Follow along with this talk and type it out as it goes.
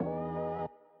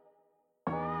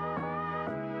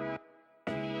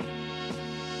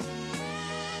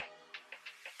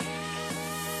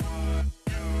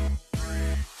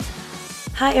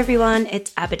Hi everyone, it's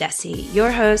Abadesi,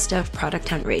 your host of Product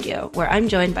Hunt Radio, where I'm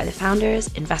joined by the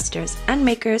founders, investors, and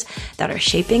makers that are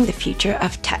shaping the future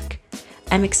of tech.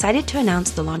 I'm excited to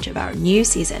announce the launch of our new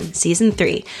season, Season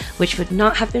 3, which would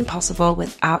not have been possible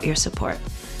without your support.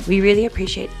 We really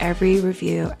appreciate every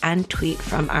review and tweet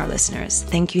from our listeners.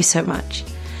 Thank you so much.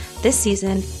 This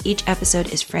season, each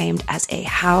episode is framed as a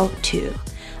how-to.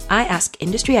 I ask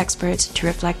industry experts to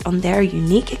reflect on their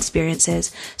unique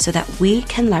experiences so that we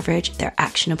can leverage their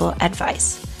actionable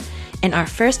advice. In our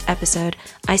first episode,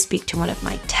 I speak to one of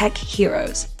my tech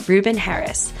heroes, Ruben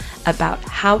Harris, about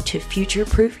how to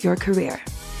future-proof your career.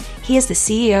 He is the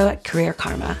CEO at Career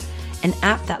Karma, an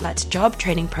app that lets job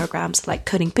training programs like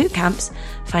coding bootcamps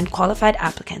find qualified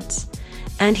applicants.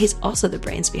 And he's also the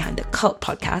brains behind the cult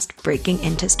podcast, Breaking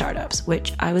Into Startups,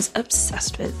 which I was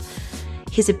obsessed with.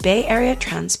 He's a Bay Area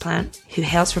transplant who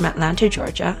hails from Atlanta,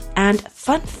 Georgia, and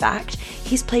fun fact,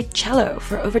 he's played cello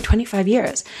for over 25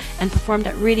 years and performed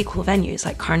at really cool venues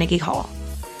like Carnegie Hall.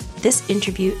 This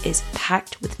interview is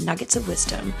packed with nuggets of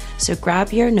wisdom, so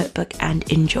grab your notebook and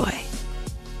enjoy.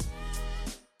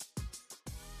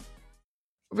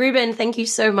 Ruben, thank you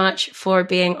so much for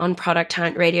being on Product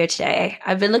Hunt Radio today.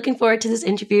 I've been looking forward to this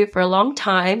interview for a long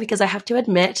time because I have to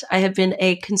admit I have been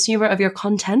a consumer of your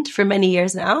content for many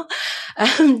years now.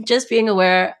 Just being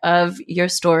aware of your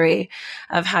story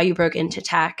of how you broke into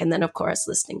tech, and then of course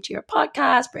listening to your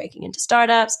podcast, Breaking Into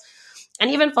Startups,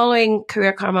 and even following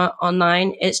Career Karma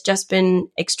online, it's just been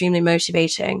extremely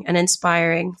motivating and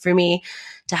inspiring for me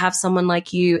to have someone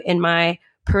like you in my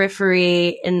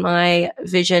periphery, in my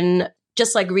vision,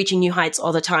 just like reaching new heights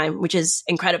all the time, which is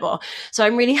incredible. So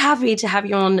I'm really happy to have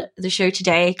you on the show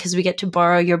today because we get to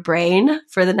borrow your brain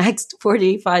for the next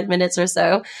 45 minutes or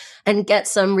so and get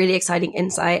some really exciting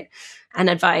insight and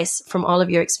advice from all of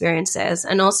your experiences,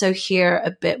 and also hear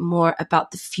a bit more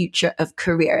about the future of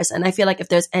careers. And I feel like if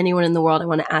there's anyone in the world I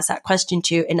want to ask that question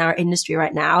to in our industry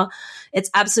right now, it's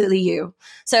absolutely you.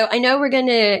 So I know we're going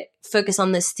to focus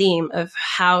on this theme of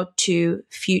how to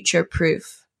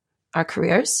future-proof our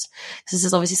careers. This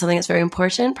is obviously something that's very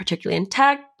important, particularly in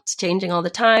tech. It's changing all the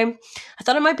time. I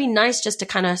thought it might be nice just to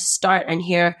kind of start and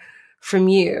hear from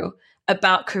you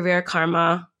about Career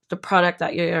Karma, the product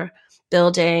that you're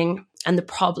building, and the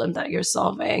problem that you're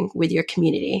solving with your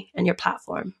community and your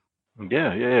platform.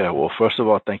 Yeah. Well, first of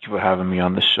all, thank you for having me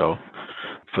on the show.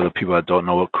 For the people that don't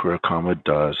know what Career Karma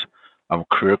does,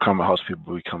 Career Karma helps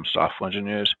people become software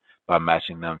engineers by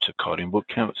matching them to coding boot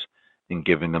camps and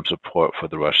giving them support for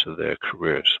the rest of their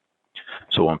careers.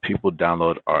 So when people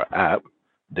download our app,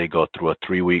 they go through a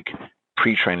 3-week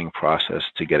pre-training process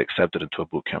to get accepted into a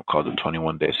bootcamp called the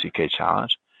 21-Day CK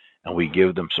Challenge. And we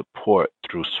give them support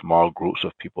through small groups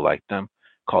of people like them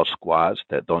called squads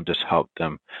that don't just help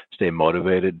them stay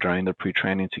motivated during the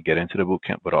pre-training to get into the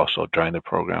bootcamp, but also during the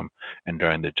program and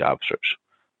during the job search.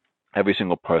 Every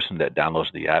single person that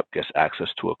downloads the app gets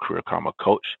access to a Career Karma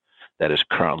coach that is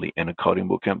currently in a coding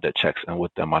bootcamp that checks in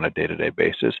with them on a day-to-day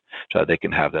basis so that they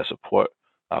can have that support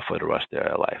for the rest of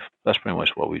their life. That's pretty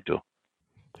much what we do.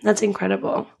 That's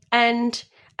incredible. And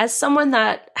as someone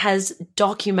that has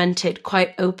documented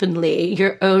quite openly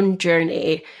your own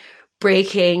journey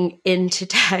breaking into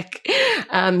tech,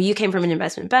 you came from an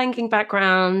investment banking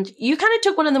background. You kind of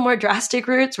took one of the more drastic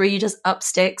routes where you just up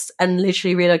sticks and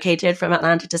literally relocated from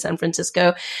Atlanta to San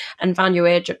Francisco and found your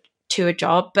way to a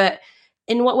job. But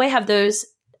in what way have those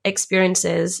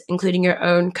experiences, including your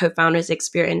own co-founders'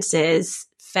 experiences,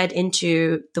 fed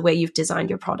into the way you've designed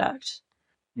your product?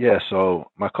 Yeah, so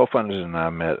my co-founders and I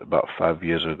met about 5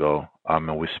 years ago,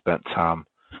 and we spent time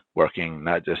working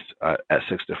not just at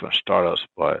 6 different startups,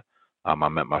 but I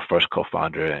met my first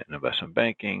co-founder in investment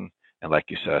banking, and like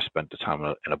you said, I spent the time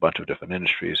in a bunch of different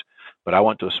industries. But I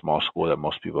went to a small school that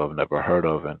most people have never heard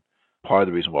of, and part of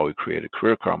the reason why we created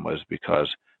Career Karma is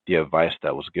because the advice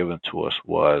that was given to us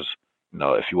was,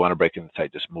 if you want to break into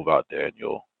tech, just move out there and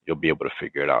you'll be able to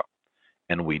figure it out.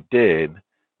 And we did,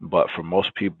 but for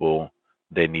most people,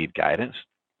 they need guidance.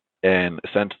 And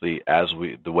essentially,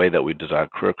 the way that we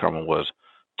designed Career Karma was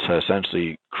to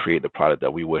essentially create the product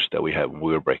that we wish that we had when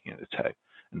we were breaking into tech.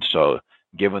 And so,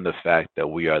 given the fact that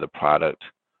we are the product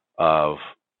of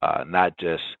not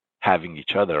just having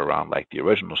each other around like the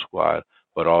original squad,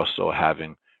 but also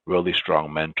having really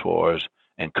strong mentors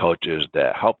and coaches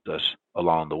that helped us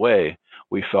along the way,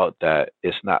 we felt that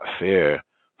it's not fair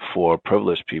for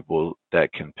privileged people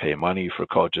that can pay money for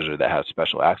coaches or that have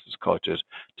special access coaches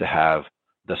to have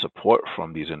the support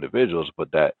from these individuals,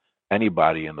 but that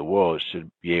anybody in the world should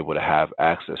be able to have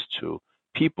access to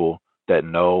people that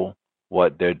know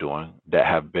what they're doing, that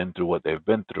have been through what they've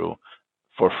been through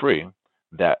for free,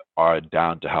 that are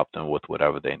down to help them with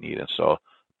whatever they need. And so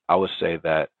I would say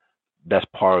that that's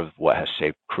part of what has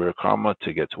shaped Career Karma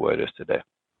to get to where it is today.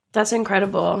 That's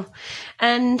incredible.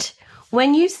 And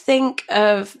when you think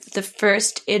of the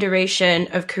first iteration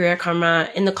of Career Karma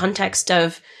in the context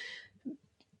of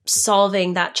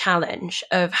solving that challenge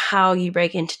of how you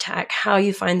break into tech, how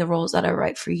you find the roles that are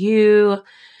right for you,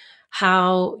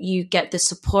 how you get the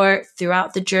support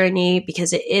throughout the journey,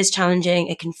 because it is challenging.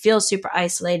 It can feel super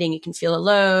isolating. You can feel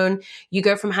alone. You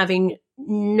go from having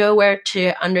nowhere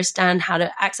to understand how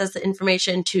to access the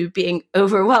information to being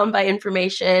overwhelmed by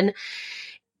information.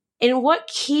 In what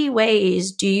key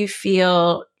ways do you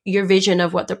feel your vision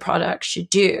of what the product should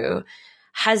do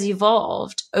has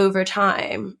evolved over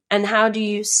time? And how do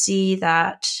you see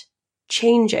that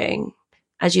changing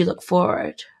as you look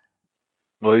forward?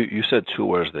 Well, you said two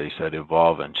words there. You said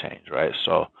evolve and change, right?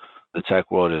 So the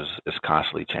tech world is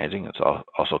constantly changing. It's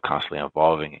also constantly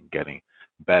evolving and getting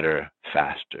better,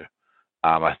 faster.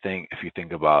 I think if you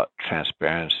think about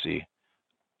transparency,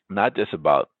 not just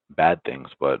about bad things,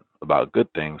 but about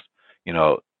good things, you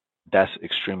know, that's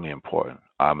extremely important.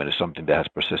 And it's something that has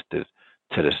persisted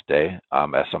to this day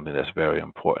as something that's very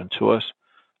important to us.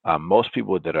 Most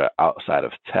people that are outside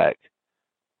of tech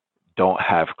don't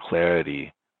have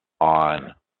clarity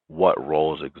on what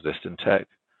roles exist in tech,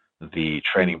 the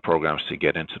training programs to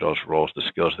get into those roles, the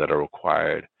skills that are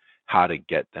required, how to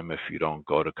get them if you don't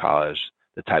go to college,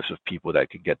 the types of people that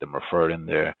could get them referred in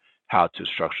there, how to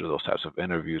structure those types of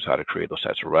interviews, how to create those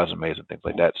types of resumes and things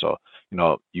like that. So,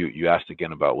 you asked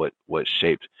again about what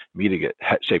shaped me to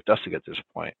shaped us to get to this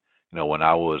point. When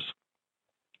I was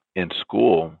in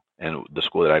school and the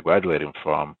school that I graduated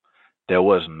from, there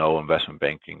was no investment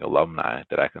banking alumni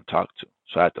that I can talk to.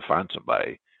 So I had to find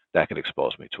somebody that could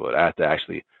expose me to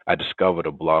it. I discovered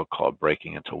a blog called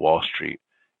Breaking into Wall Street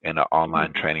and an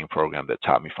online training program that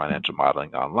taught me financial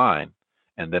modeling online.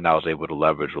 And then I was able to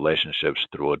leverage relationships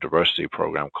through a diversity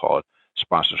program called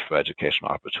Sponsors for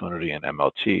Educational Opportunity and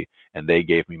MLT. And they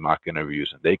gave me mock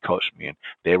interviews and they coached me and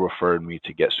they referred me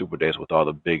to get super days with all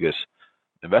the biggest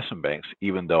investment banks,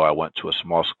 even though I went to a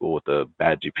small school with a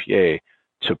bad GPA,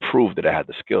 to prove that I had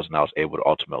the skills and I was able to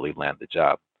ultimately land the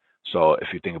job. So if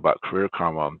you think about Career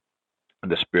Karma in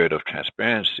the spirit of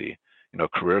transparency,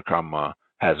 Career Karma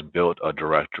has built a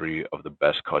directory of the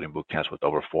best coding boot camps with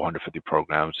over 450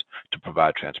 programs to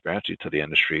provide transparency to the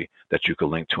industry that you can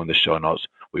link to in the show notes.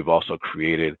 We've also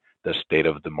created the state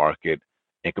of the market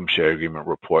income share agreement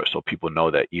report so people know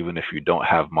that even if you don't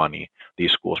have money,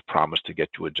 these schools promise to get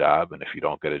you a job. And if you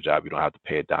don't get a job, you don't have to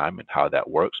pay a dime, and how that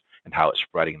works and how it's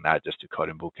spreading not just to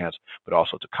coding boot camps, but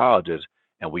also to colleges.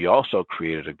 And we also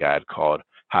created a guide called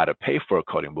How to Pay for a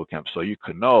Coding Bootcamp, so you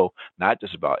can know not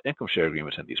just about income share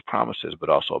agreements and these promises, but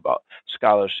also about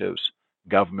scholarships,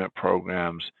 government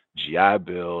programs, GI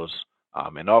Bills,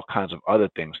 and all kinds of other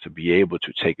things to be able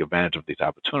to take advantage of these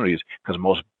opportunities, because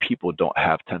most people don't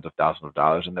have tens of thousands of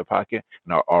dollars in their pocket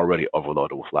and are already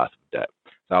overloaded with lots of debt.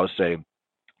 So I would say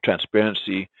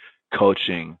transparency,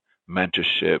 coaching,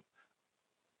 mentorship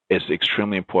is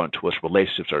extremely important to us.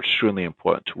 Relationships are extremely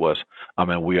important to us.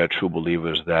 And we are true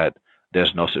believers that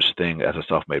there's no such thing as a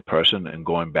self-made person. And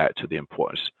going back to the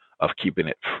importance of keeping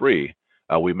it free,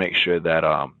 we make sure that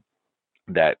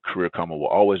that Career Karma will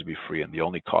always be free. And the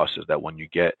only cost is that when you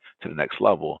get to the next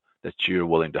level, that you're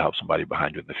willing to help somebody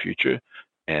behind you in the future.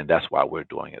 And that's why we're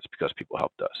doing it. It's because people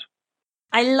helped us.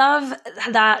 I love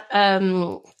that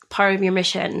part of your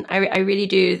mission. I really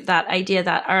do. That idea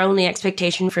that our only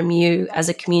expectation from you as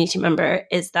a community member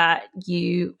is that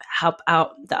you help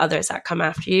out the others that come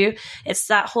after you. It's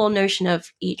that whole notion of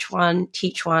each one,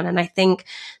 teach one. And I think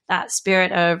that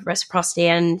spirit of reciprocity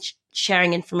and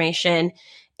sharing information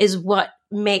is what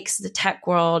makes the tech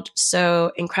world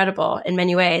so incredible in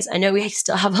many ways. I know we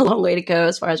still have a long way to go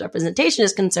as far as representation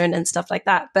is concerned and stuff like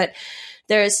that, but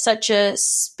there is such a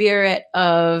spirit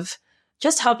of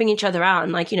just helping each other out.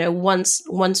 And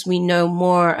once we know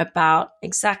more about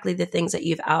exactly the things that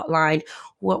you've outlined,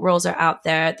 what roles are out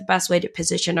there, the best way to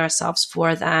position ourselves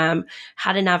for them,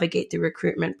 how to navigate the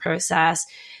recruitment process,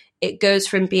 it goes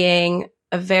from being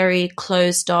a very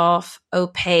closed off,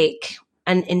 opaque,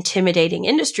 and intimidating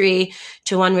industry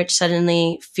to one which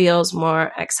suddenly feels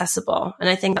more accessible. And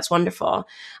I think that's wonderful.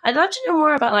 I'd love to know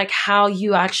more about how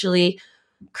you actually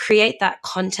create that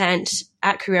content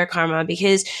at Career Karma,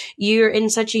 because you're in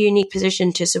such a unique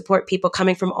position to support people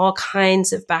coming from all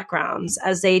kinds of backgrounds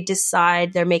as they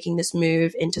decide they're making this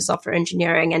move into software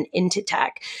engineering and into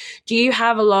tech. Do you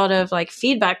have a lot of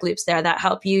feedback loops there that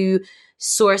help you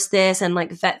source this and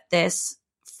vet this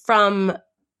from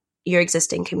your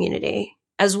existing community,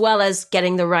 as well as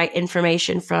getting the right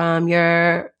information from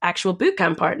your actual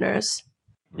bootcamp partners?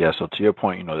 Yeah, so to your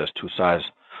point, there's two sides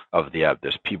of the app.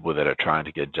 There's people that are trying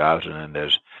to get jobs, and then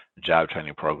there's job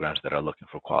training programs that are looking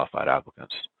for qualified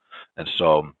applicants. And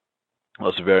so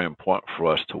it's very important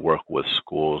for us to work with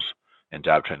schools and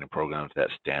job training programs that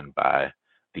stand by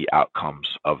the outcomes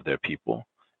of their people.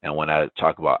 And when I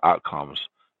talk about outcomes,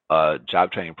 a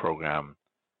job training program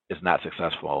is not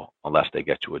successful unless they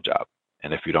get you a job.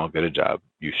 And if you don't get a job,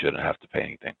 you shouldn't have to pay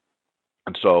anything.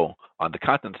 And so on the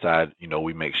content side,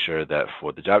 we make sure that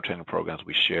for the job training programs,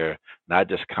 we share not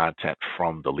just content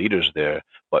from the leaders there,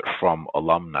 but from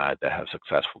alumni that have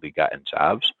successfully gotten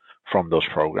jobs from those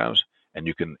programs. And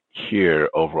you can hear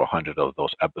over 100 of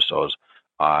those episodes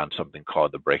on something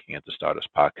called the Breaking Into Startups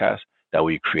podcast that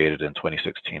we created in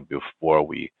 2016 before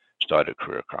we started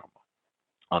Career Karma.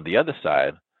 On the other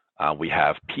side, we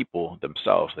have people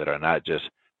themselves that are not just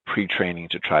pre-training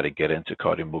to try to get into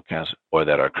coding bootcamps, or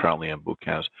that are currently in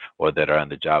bootcamps, or that are in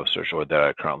the job search, or that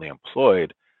are currently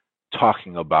employed,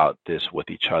 talking about this with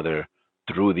each other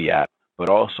through the app, but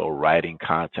also writing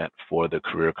content for the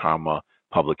Career Karma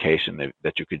publication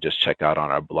that you could just check out on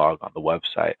our blog on the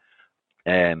website.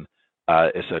 And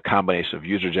it's a combination of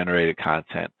user-generated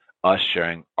content, us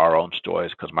sharing our own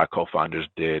stories, because my co-founders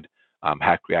did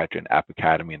Hack Reactor and App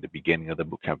Academy in the beginning of the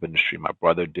bootcamp industry. My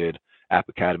brother did App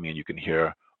Academy, and you can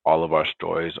hear all of our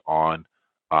stories on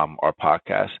our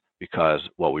podcast, because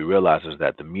what we realize is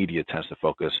that the media tends to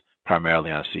focus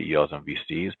primarily on CEOs and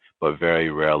VCs, but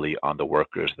very rarely on the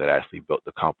workers that actually built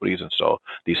the companies. And so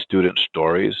these student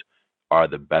stories are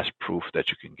the best proof that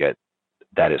you can get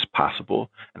that is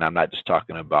possible. And I'm not just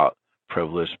talking about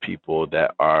privileged people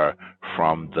that are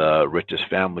from the richest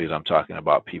families. I'm talking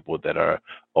about people that are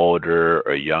older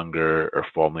or younger or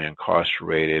formerly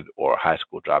incarcerated, or high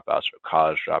school dropouts or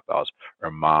college dropouts,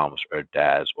 or moms or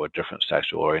dads, or different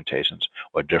sexual orientations,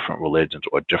 or different religions,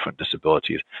 or different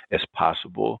disabilities. It's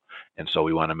possible. And so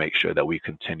we want to make sure that we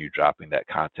continue dropping that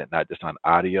content, not just on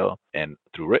audio and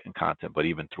through written content, but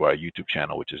even through our YouTube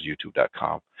channel, which is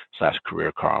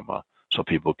youtube.com/Career Karma, so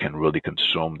people can really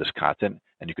consume this content.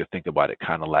 And you could think about it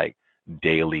kind of like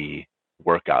daily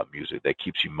workout music that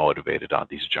keeps you motivated on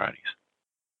these journeys.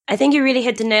 I think you really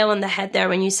hit the nail on the head there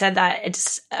when you said that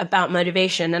it's about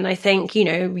motivation. And I think,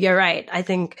 you're right. I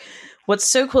think what's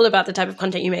so cool about the type of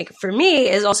content you make for me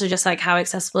is also just like how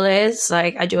accessible it is.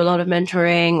 Like I do a lot of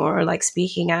mentoring or like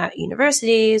speaking at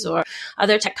universities or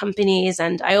other tech companies.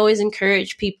 And I always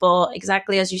encourage people,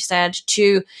 exactly as you said,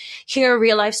 to hear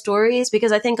real life stories,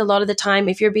 because I think a lot of the time,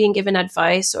 if you're being given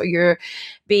advice or you're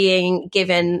being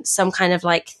given some kind of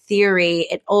like theory,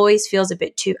 it always feels a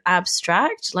bit too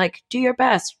abstract. Like, do your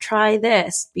best, try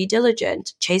this, be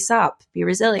diligent, chase up, be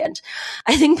resilient.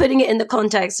 I think putting it in the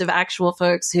context of actual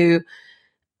folks who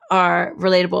are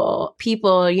relatable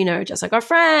people, just like our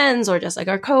friends or just like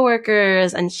our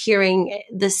coworkers, and hearing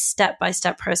the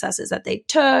step-by-step processes that they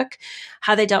took,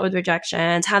 how they dealt with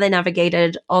rejections, how they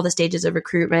navigated all the stages of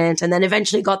recruitment, and then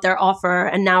eventually got their offer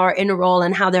and now are in a role,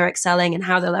 and how they're excelling and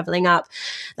how they're leveling up.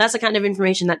 That's the kind of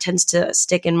information that tends to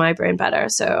stick in my brain better.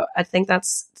 So I think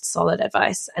that's solid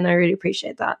advice, and I really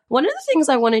appreciate that. One of the things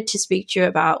I wanted to speak to you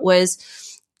about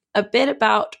was a bit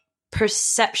about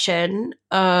perception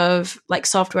of like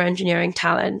software engineering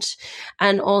talent,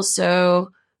 and also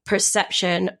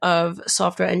perception of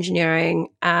software engineering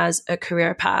as a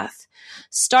career path.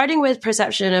 Starting with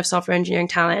perception of software engineering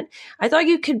talent, I thought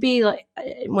you could be like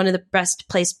one of the best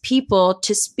placed people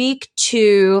to speak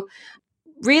to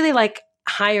really like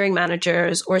hiring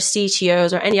managers or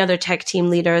CTOs or any other tech team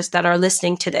leaders that are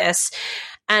listening to this,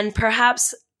 and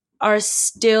perhaps are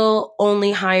still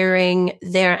only hiring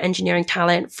their engineering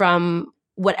talent from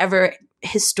whatever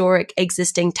historic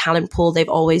existing talent pool they've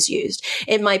always used.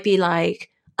 It might be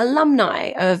like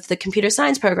alumni of the computer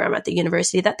science program at the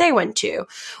university that they went to,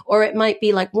 or it might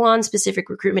be like one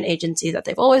specific recruitment agency that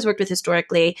they've always worked with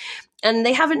historically, and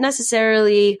they haven't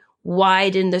necessarily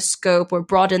widened the scope or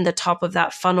broadened the top of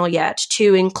that funnel yet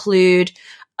to include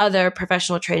other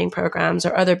professional training programs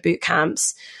or other boot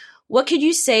camps. What could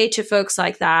you say to folks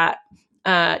like that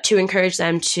to encourage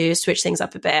them to switch things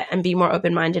up a bit and be more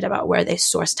open-minded about where they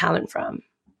source talent from?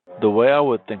 The way I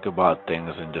would think about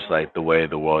things, and just like the way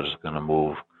the world is going to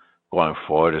move going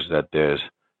forward, is that there's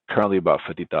currently about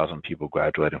 50,000 people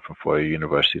graduating from four-year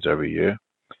universities every year,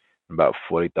 about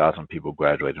 40,000 people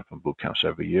graduating from boot camps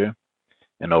every year,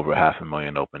 and over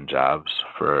 500,000 open jobs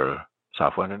for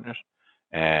software engineers.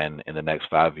 And in the next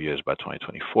 5 years, by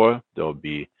 2024, there will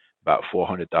be about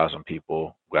 400,000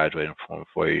 people graduating from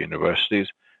four-year universities,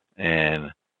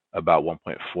 and about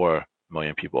 1.4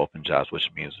 million people open jobs,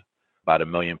 which means about 1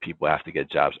 million people have to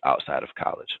get jobs outside of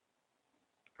college.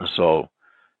 And so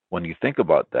when you think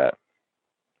about that,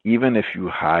 even if you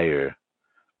hire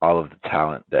all of the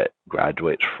talent that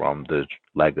graduates from the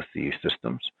legacy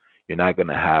systems, you're not going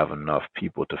to have enough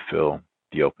people to fill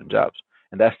the open jobs.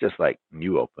 And that's just like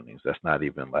new openings. That's not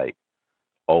even like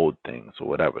old things or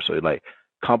whatever. So like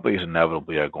companies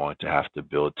inevitably are going to have to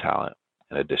build talent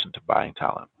in addition to buying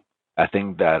talent. I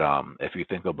think that if you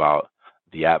think about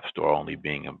the App Store only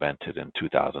being invented in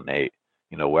 2008,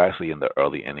 we're actually in the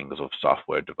early innings of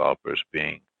software developers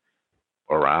being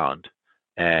around,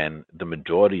 and the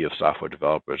majority of software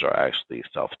developers are actually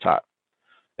self-taught.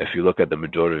 If you look at the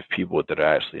majority of people that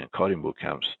are actually in coding boot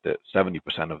camps, that 70%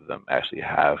 of them actually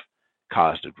have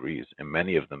college degrees, and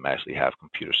many of them actually have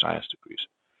computer science degrees.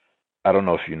 I don't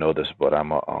know if you know this, but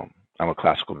I'm a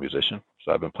classical musician,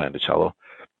 so I've been playing the cello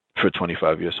for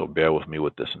 25 years. So bear with me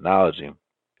with this analogy.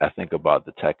 I think about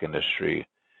the tech industry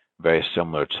very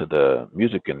similar to the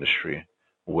music industry,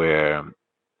 where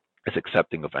it's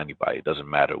accepting of anybody. It doesn't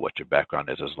matter what your background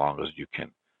is, as long as you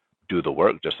can do the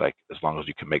work, just like as long as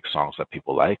you can make songs that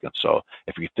people like. And so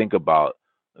if you think about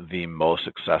the most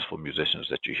successful musicians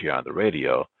that you hear on the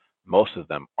radio, most of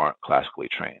them aren't classically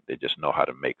trained. They just know how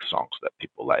to make songs that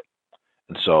people like.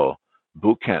 And so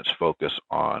boot camps focus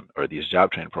on, or these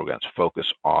job training programs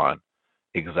focus on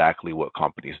exactly what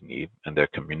companies need, and they're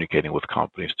communicating with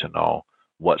companies to know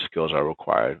what skills are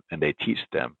required, and they teach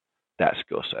them that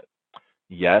skill set.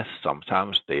 Yes,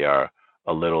 sometimes they are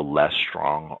a little less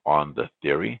strong on the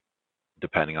theory,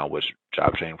 depending on which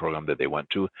job training program that they went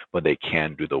to, but they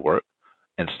can do the work.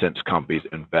 And since companies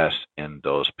invest in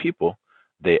those people,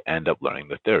 they end up learning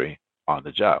the theory on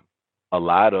the job. A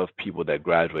lot of people that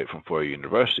graduate from four-year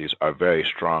universities are very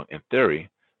strong in theory,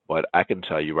 but I can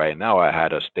tell you right now, I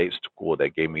had a state school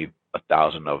that gave me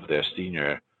 1,000 of their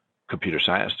senior computer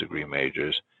science degree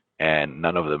majors, and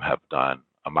none of them have done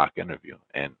a mock interview.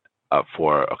 And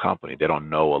for a company, they don't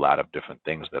know a lot of different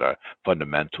things that are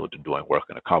fundamental to doing work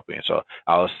in a company. So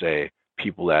I would say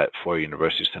people at four-year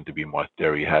universities tend to be more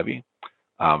theory heavy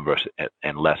versus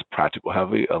and less practical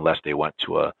heavy, unless they went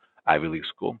to a Ivy League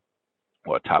school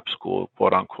or a top school,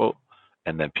 quote unquote.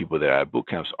 And then people that are at boot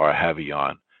camps are heavy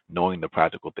on knowing the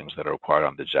practical things that are required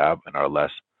on the job and are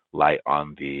less light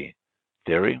on the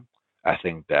theory. I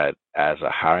think that as a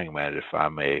hiring manager, if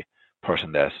I'm a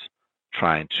person that's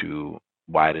trying to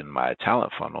widen my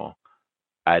talent funnel,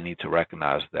 I need to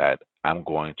recognize that I'm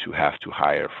going to have to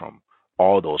hire from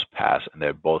all those paths, and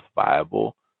they're both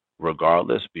viable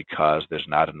regardless, because there's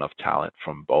not enough talent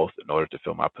from both in order to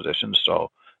fill my position. So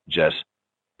just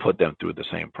put them through the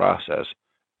same process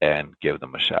and give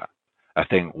them a shot. I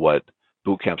think what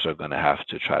boot camps are going to have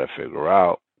to try to figure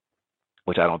out,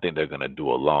 which I don't think they're going to do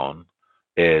alone,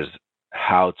 is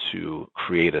how to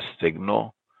create a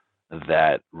signal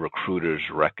that recruiters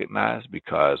recognize,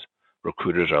 because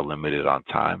recruiters are limited on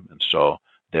time. And so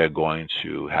they're going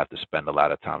to have to spend a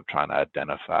lot of time trying to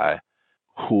identify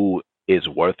who is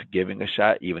worth giving a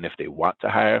shot, even if they want to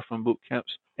hire from boot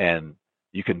camps. And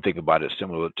you can think about it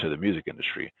similar to the music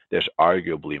industry. There's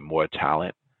arguably more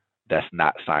talent that's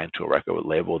not signed to a record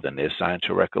label than is signed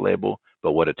to a record label.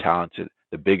 But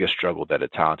the biggest struggle that a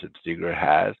talented singer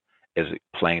has is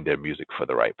playing their music for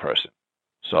the right person.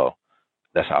 So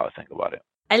that's how I think about it.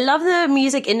 I love the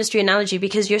music industry analogy,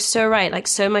 because you're so right. Like,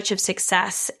 so much of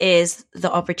success is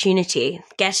the opportunity,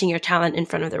 getting your talent in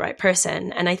front of the right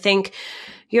person. And I think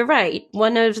you're right.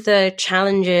 One of the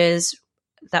challenges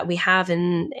that we have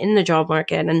in the job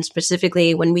market, and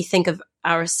specifically when we think of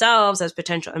ourselves as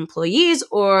potential employees,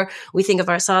 or we think of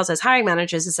ourselves as hiring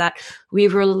managers, is that we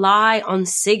rely on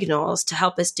signals to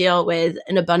help us deal with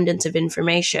an abundance of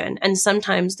information. And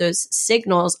sometimes those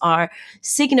signals are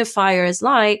signifiers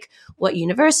like what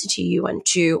university you went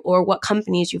to, or what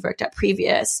companies you've worked at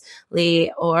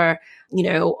previously, or,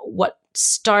 what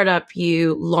startup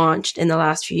you launched in the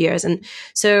last few years. And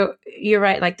so you're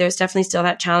right, like there's definitely still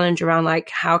that challenge around like,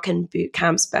 how can boot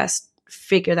camps best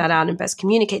figure that out and best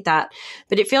communicate that?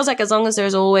 But it feels like as long as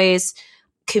there's always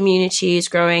communities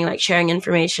growing, like sharing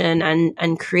information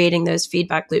and creating those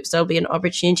feedback loops, there'll be an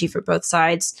opportunity for both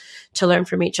sides to learn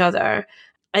from each other.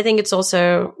 I think it's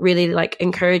also really like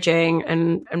encouraging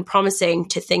and promising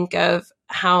to think of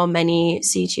how many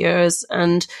CTOs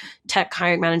and tech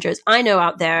hiring managers I know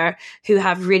out there who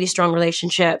have really strong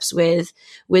relationships with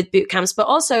boot camps, but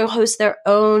also host their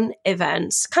own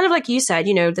events. Kind of like you said,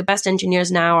 the best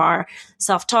engineers now are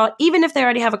self-taught, even if they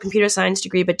already have a computer science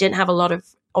degree, but didn't have a lot of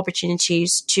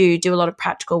opportunities to do a lot of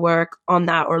practical work on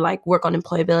that, or like work on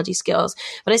employability skills.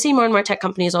 But I see more and more tech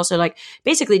companies also like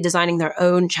basically designing their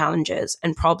own challenges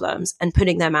and problems and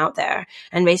putting them out there,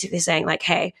 and basically saying like,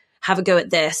 hey, have a go at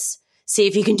this, see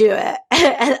if you can do it,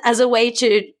 as a way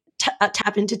to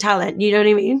tap into talent. You know what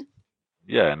I mean?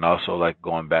 Yeah, and also like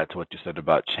going back to what you said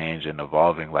about change and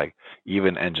evolving, like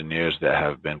even engineers that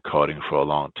have been coding for a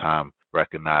long time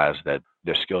recognize that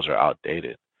their skills are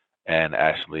outdated. And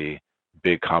actually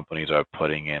big companies are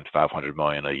putting in 500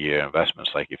 million a year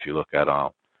investments. Like if you look at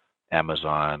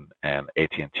Amazon and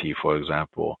AT&T, for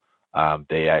example,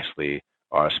 they actually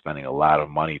are spending a lot of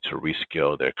money to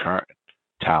reskill their current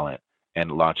talent and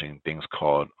launching things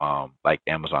called like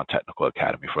Amazon Technical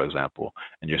Academy, for example.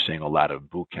 And you're seeing a lot of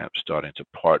boot camps starting to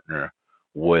partner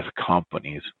with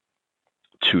companies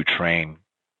to train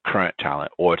current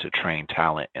talent or to train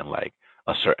talent in like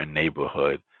a certain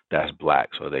neighborhood that's black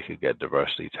so they could get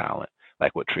diversity talent,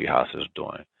 like what Treehouse is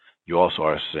doing. You also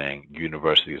are seeing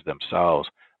universities themselves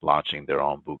launching their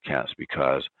own boot camps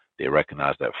because they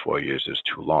recognize that 4 years is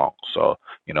too long. So,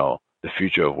 the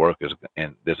future of work is,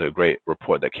 and there's a great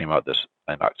report that came out this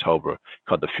in October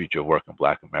called The Future of Work in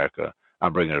Black America.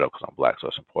 I'm bringing it up because I'm black, so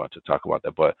it's important to talk about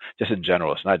that. But just in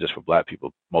general, it's not just for black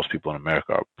people. Most people in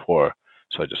America are poor.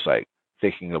 So just like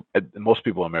thinking of most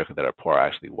people in America that are poor are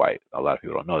actually white. A lot of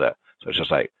people don't know that. So it's just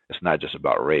like it's not just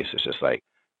about race. It's just like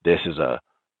this is a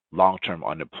long-term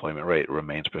unemployment rate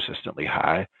remains persistently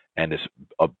high, and it's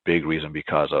a big reason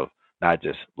because of not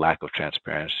just lack of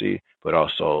transparency, but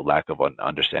also lack of an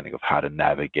understanding of how to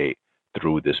navigate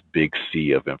through this big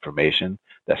sea of information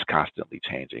that's constantly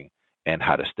changing and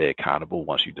how to stay accountable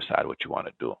once you decide what you want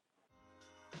to do.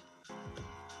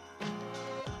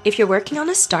 If you're working on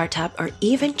a startup or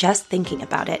even just thinking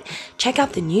about it, check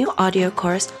out the new audio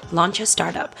course, Launch a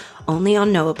Startup, only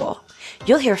on Knowable.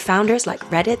 You'll hear founders like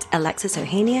Reddit's Alexis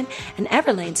Ohanian and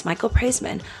Everlane's Michael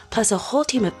Praisman, plus a whole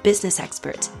team of business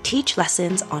experts teach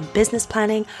lessons on business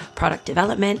planning, product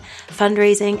development,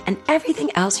 fundraising, and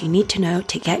everything else you need to know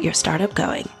to get your startup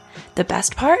going. The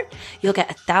best part? You'll get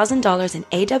 $1,000 in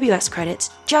AWS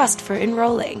credits just for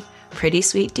enrolling. Pretty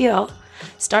sweet deal.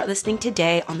 Start listening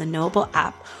today on the Knowable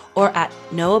app or at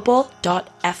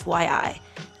knowable.fyi.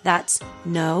 That's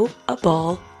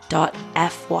knowable.fyi.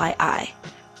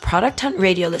 Product Hunt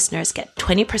Radio listeners get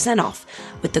 20% off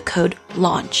with the code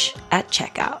LAUNCH at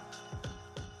checkout.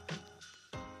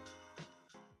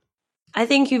 I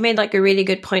think you made like a really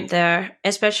good point there,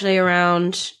 especially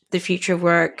around the future of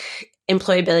work,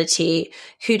 employability.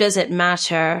 Who does it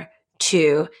matter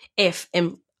to if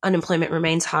unemployment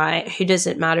remains high? Who does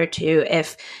it matter to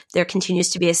if there continues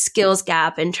to be a skills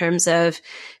gap in terms of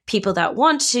people that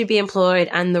want to be employed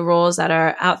and the roles that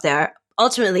are out there?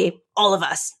 Ultimately, all of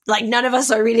us, like none of us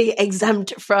are really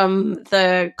exempt from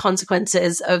the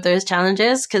consequences of those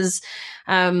challenges because,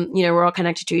 we're all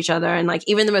connected to each other. And like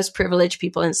even the most privileged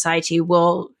people in society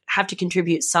will have to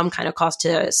contribute some kind of cost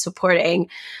to supporting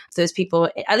those people,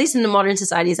 at least in the modern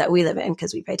societies that we live in,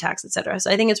 because we pay tax, et cetera. So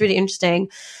I think it's really interesting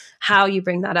how you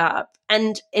bring that up.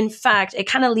 And in fact, it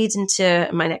kind of leads into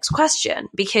my next question,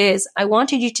 because I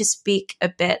wanted you to speak a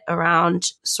bit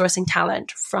around sourcing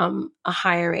talent from a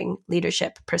hiring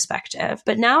leadership perspective.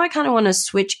 But now I kind of want to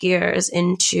switch gears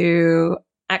into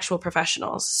actual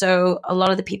professionals. So a lot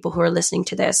of the people who are listening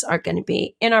to this are going to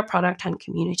be in our Product Hunt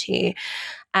community,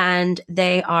 and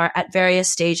they are at various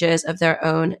stages of their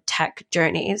own tech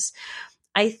journeys.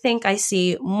 I think I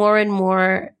see more and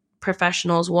more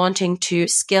professionals wanting to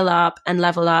skill up and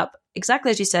level up.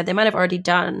 Exactly as you said, they might have already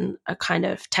done a kind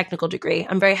of technical degree.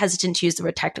 I'm very hesitant to use the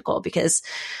word technical because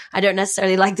I don't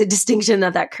necessarily like the distinction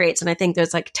that creates. And I think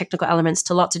there's like technical elements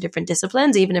to lots of different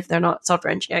disciplines, even if they're not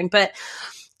software engineering. But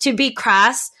to be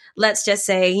crass, let's just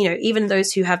say, even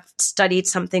those who have studied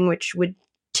something which would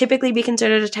typically be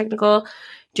considered a technical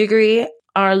degree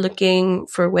are looking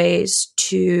for ways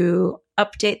to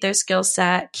update their skill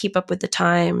set, keep up with the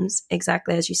times,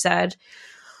 exactly as you said.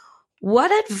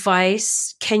 What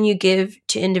advice can you give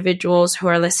to individuals who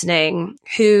are listening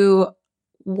who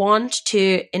want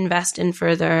to invest in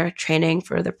further training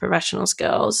for their professional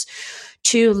skills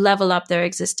to level up their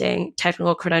existing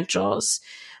technical credentials,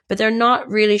 but they're not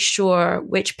really sure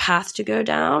which path to go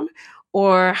down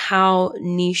or how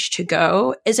niche to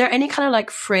go? Is there any kind of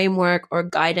like framework or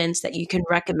guidance that you can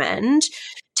recommend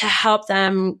to help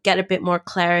them get a bit more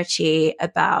clarity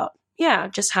about,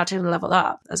 just how to level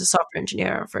up as a software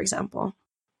engineer, for example?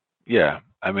 Yeah,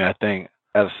 I mean, I think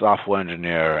as a software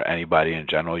engineer or anybody in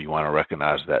general, you want to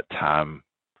recognize that time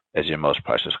is your most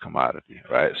precious commodity,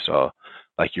 right? So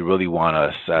like you really want to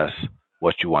assess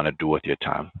what you want to do with your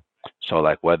time. So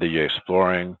like whether you're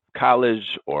exploring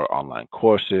college or online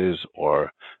courses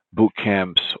or boot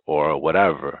camps or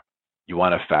whatever, you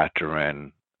want to factor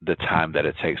in the time that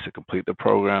it takes to complete the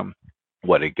program,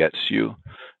 what it gets you,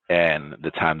 and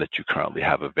the time that you currently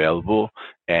have available,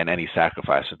 and any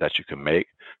sacrifices that you can make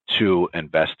to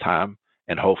invest time,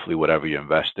 and hopefully whatever you're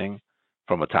investing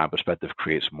from a time perspective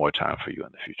creates more time for you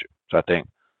in the future. So I think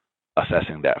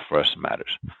assessing that first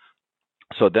matters.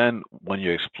 So then when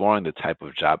you're exploring the type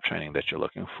of job training that you're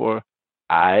looking for,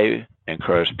 I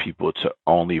encourage people to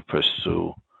only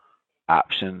pursue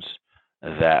options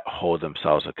that hold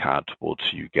themselves accountable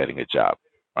to you getting a job,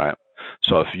 right?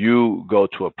 So if you go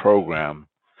to a program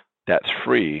that's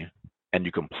free and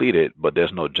you complete it, but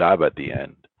there's no job at the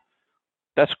end,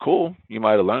 that's cool. You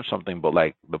might have learned something, but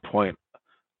like the point,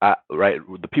 right,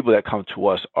 the people that come to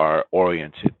us are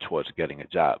oriented towards getting a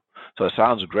job. So it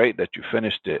sounds great that you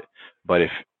finished it, but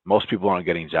if most people aren't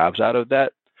getting jobs out of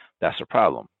that, that's a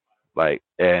problem. Like,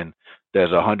 and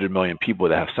there's 100 million people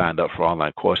that have signed up for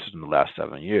online courses in the last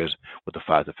 7 years with a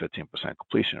 5 to 15%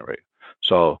 completion rate.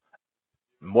 So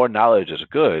more knowledge is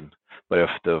good, but if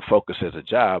the focus is a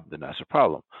job, then that's a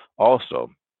problem. Also,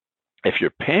 if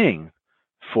you're paying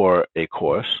for a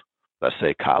course, let's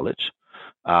say college,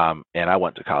 and I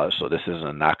went to college, so this isn't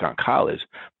a knock on college,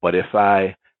 but if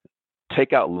I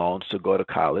take out loans to go to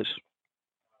college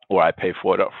or I pay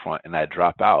for it up front and I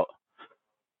drop out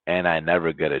and I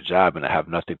never get a job and I have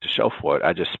nothing to show for it,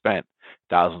 I just spent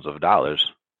thousands of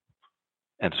dollars.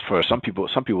 And for some people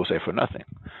say for nothing.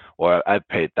 Or I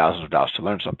paid thousands of dollars to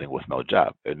learn something with no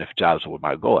job. And if jobs were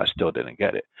my goal, I still didn't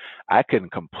get it. I can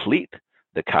complete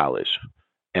the college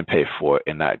and pay for it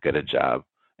and not get a job,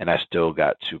 and I still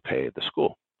got to pay the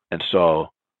school. And so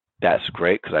that's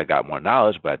great because I got more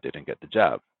knowledge, but I didn't get the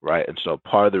job, right? And so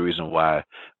part of the reason why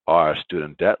our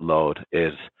student debt load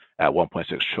is at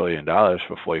 $1.6 trillion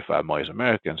for 45 million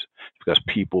Americans is because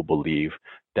people believe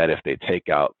that if they take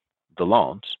out the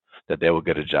loans, that they will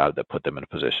get a job that put them in a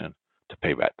position to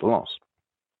pay back the loans.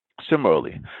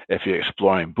 Similarly, if you're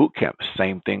exploring boot camps,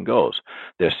 same thing goes.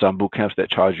 There's some boot camps that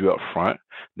charge you up front.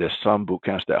 There's some boot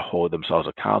camps that hold themselves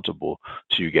accountable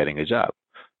to you getting a job.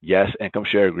 Yes, income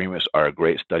share agreements are a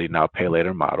great study now, pay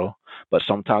later model, but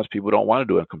sometimes people don't want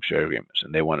to do income share agreements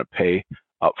and they want to pay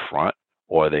up front,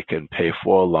 or they can pay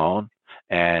for a loan.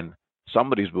 And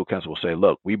some of these boot camps will say,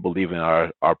 look, we believe in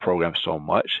our program so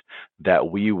much that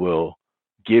we will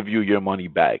give you your money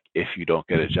back if you don't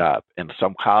get a job. And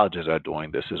some colleges are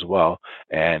doing this as well.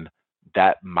 And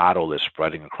that model is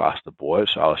spreading across the board.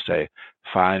 So I would say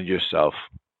find yourself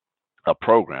a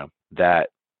program that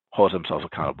holds themselves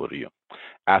accountable to you.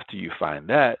 After you find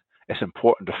that, it's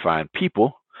important to find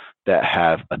people that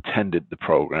have attended the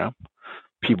program,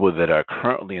 people that are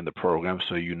currently in the program,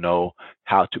 so you know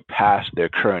how to pass their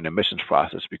current admissions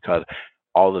process, because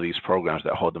all of these programs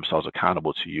that hold themselves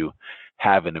accountable to you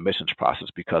have an admissions process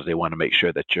because they want to make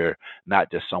sure that you're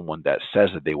not just someone that says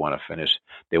that they want to finish.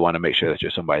 They want to make sure that you're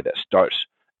somebody that starts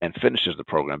and finishes the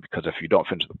program, because if you don't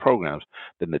finish the programs,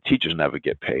 then the teachers never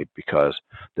get paid, because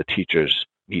the teachers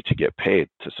need to get paid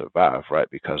to survive, right?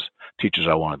 Because teachers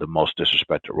are one of the most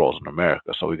disrespected roles in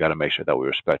America. So we got to make sure that we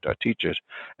respect our teachers.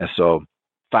 And so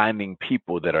finding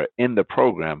people that are in the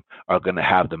program are going to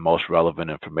have the most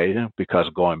relevant information, because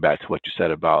going back to what you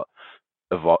said about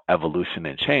evolution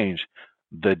and change,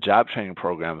 the job training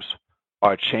programs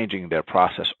are changing their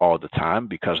process all the time,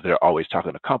 because they're always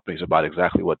talking to companies about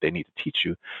exactly what they need to teach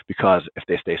you, because if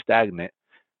they stay stagnant,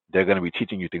 they're going to be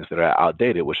teaching you things that are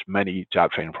outdated, which many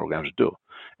job training programs do.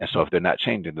 And so if they're not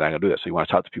changing, they're not going to do that. So you want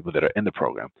to talk to people that are in the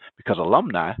program, because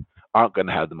alumni aren't going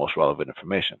to have the most relevant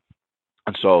information.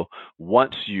 And so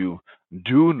once you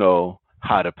do know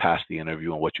how to pass the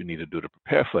interview and what you need to do to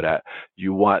prepare for that,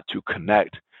 you want to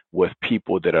connect with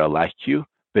people that are like you,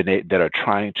 that are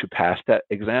trying to pass that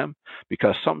exam.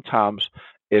 Because sometimes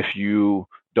if you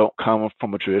don't come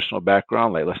from a traditional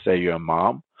background, like let's say you're a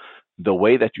mom, the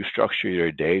way that you structure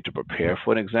your day to prepare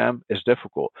for an exam is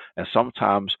difficult. And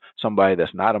sometimes somebody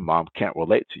that's not a mom can't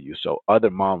relate to you. So other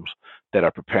moms that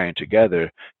are preparing together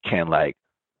can like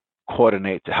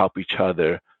coordinate to help each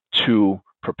other to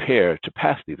prepare to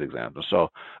pass these exams. And so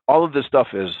all of this stuff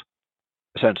is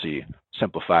essentially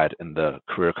simplified in the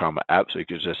Career Karma app. So you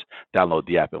can just download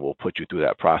the app and we'll put you through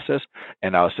that process.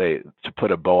 And I'll say, to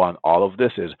put a bow on all of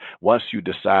this, is once you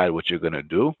decide what you're going to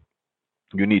do,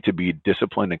 you need to be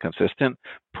disciplined and consistent,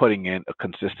 putting in a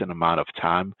consistent amount of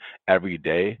time every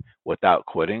day without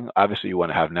quitting. Obviously, you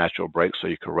want to have natural breaks so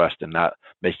you can rest and not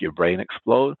make your brain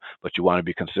explode, but you want to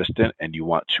be consistent and you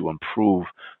want to improve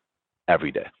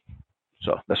every day.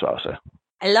 So that's what I'll say.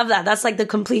 I love that. That's like the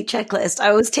complete checklist.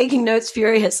 I was taking notes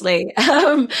furiously.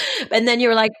 And then you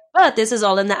were like, but this is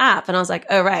all in the app. And I was like,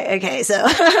 oh, right. Okay. So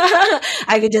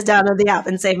I could just download the app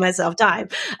and save myself time.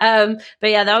 But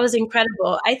yeah, that was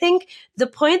incredible. I think the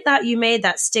point that you made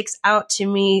that sticks out to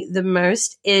me the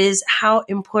most is how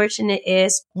important it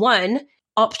is, one,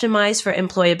 optimize for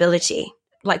employability.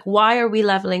 like, why are we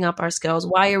leveling up our skills?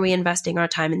 Why are we investing our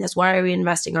time in this? Why are we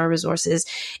investing our resources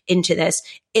into this?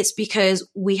 It's because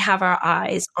we have our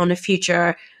eyes on a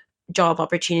future job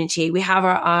opportunity. We have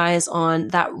our eyes on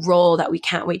that role that we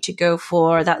can't wait to go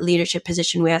for, that leadership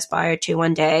position we aspire to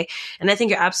one day. And I think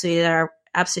you're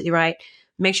absolutely right.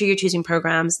 Make sure you're choosing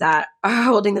programs that are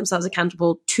holding themselves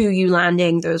accountable to you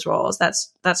landing those roles.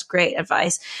 That's great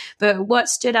advice. But what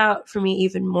stood out for me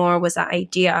even more was that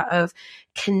idea of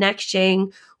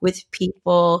connecting with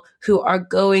people who are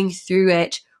going through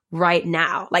it right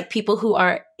now, like people who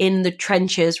are in the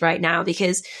trenches right now.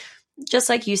 Because just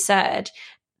like you said,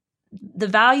 the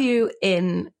value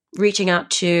in reaching out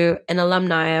to an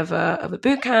alumni of a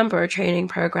boot camp or a training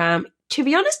program, to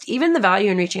be honest, even the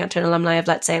value in reaching out to an alumni of,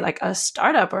 let's say, like a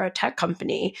startup or a tech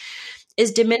company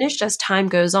is diminished as time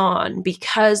goes on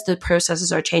because the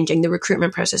processes are changing. The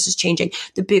recruitment process is changing.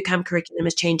 The bootcamp curriculum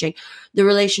is changing. The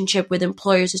relationship with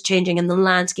employers is changing, and the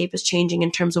landscape is changing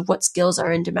in terms of what skills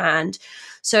are in demand.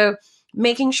 So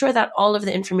making sure that all of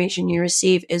the information you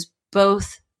receive is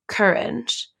both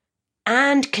current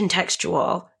and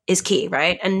contextual is key,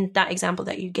 right? And that example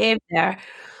that you gave there,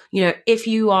 if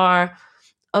you are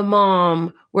a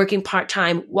mom working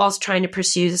part-time whilst trying to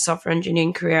pursue the software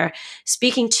engineering career,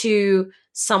 speaking to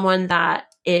someone that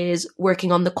is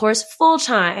working on the course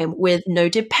full-time with no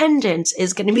dependents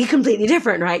is going to be completely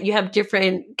different, right? You have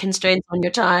different constraints on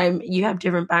your time. You have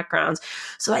different backgrounds.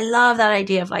 So I love that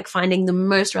idea of like finding the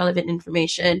most relevant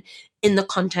information in the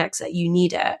context that you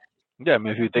need it. Yeah, I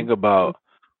mean, if you think about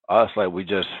us, like we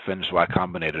just finished Y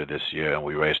Combinator this year and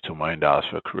we raised $2 million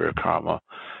for Career Karma.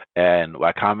 And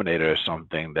Y Combinator is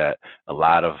something that a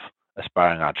lot of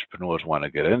aspiring entrepreneurs want to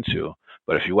get into.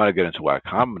 But if you want to get into Y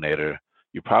Combinator,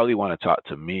 you probably want to talk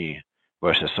to me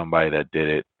versus somebody that did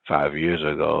it 5 years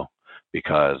ago,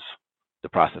 because the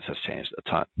process has changed a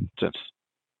ton since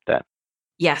then.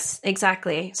 Yes,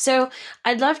 exactly. So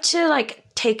I'd love to like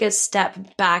take a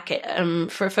step back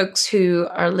for folks who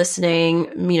are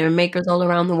listening, makers all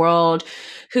around the world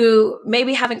who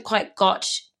maybe haven't quite got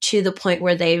to the point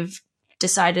where they've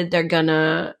decided they're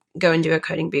gonna go and do a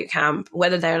coding boot camp,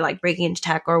 whether they're like breaking into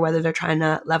tech or whether they're trying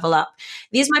to level up.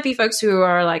 These might be folks who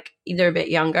are like either a bit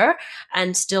younger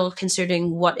and still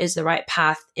considering what is the right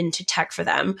path into tech for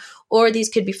them, or these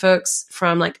could be folks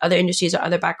from like other industries or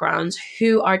other backgrounds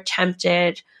who are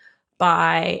tempted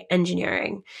by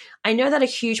engineering. I know that a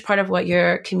huge part of what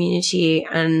your community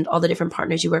and all the different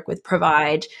partners you work with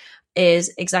provide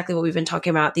is exactly what we've been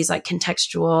talking about, these like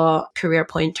contextual career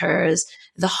pointers,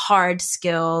 the hard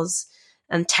skills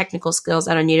and technical skills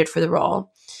that are needed for the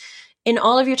role. In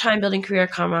all of your time building Career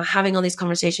Karma, having all these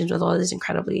conversations with all these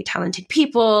incredibly talented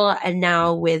people, and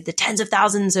now with the tens of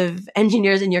thousands of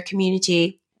engineers in your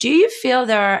community, do you feel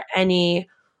there are any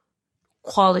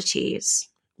qualities,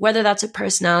 whether that's a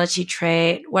personality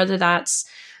trait, whether that's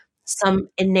some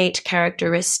innate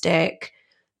characteristic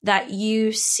that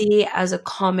you see as a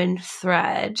common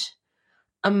thread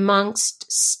amongst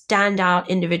standout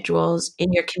individuals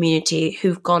in your community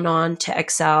who've gone on to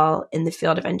excel in the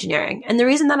field of engineering? And the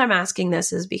reason that I'm asking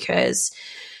this is because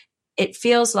it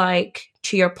feels like,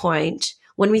 to your point,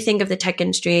 when we think of the tech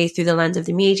industry through the lens of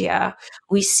the media,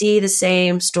 we see the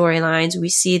same storylines, we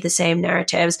see the same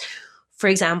narratives. For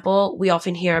example, we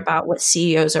often hear about what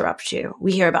CEOs are up to.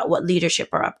 We hear about what leadership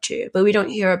are up to, but we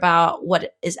don't hear about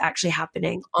what is actually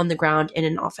happening on the ground in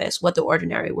an office, what the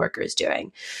ordinary worker is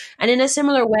doing. And in a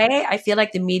similar way, I feel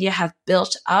like the media have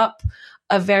built up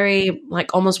a very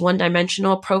like almost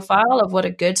one-dimensional profile of what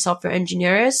a good software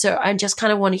engineer is. So I just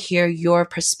kind of want to hear your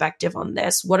perspective on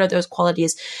this. What are those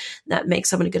qualities that make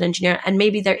someone a good engineer? And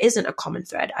maybe there isn't a common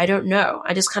thread. I don't know.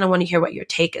 I just kind of want to hear what your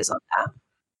take is on that.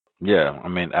 Yeah, I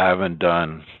mean, I haven't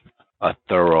done a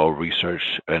thorough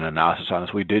research and analysis on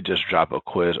this. We did just drop a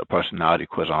quiz, a personality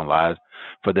quiz online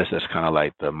for this. It's kind of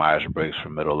like the Myers-Briggs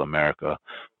for Middle America,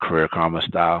 Career Karma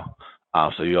style.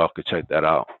 So you all could check that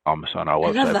out. It's on our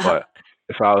website. But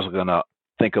if I was gonna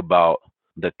think about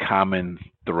the common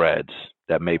threads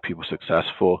that make people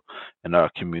successful in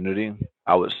our community,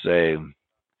 I would say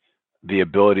the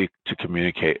ability to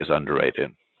communicate is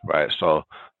underrated, right? So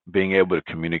being able to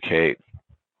communicate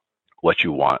what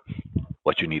you want,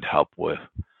 what you need help with,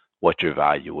 what your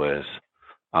value is,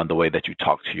 the way that you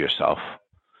talk to yourself,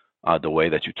 the way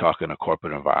that you talk in a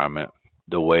corporate environment,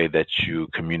 the way that you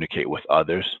communicate with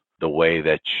others, the way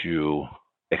that you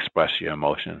express your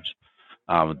emotions,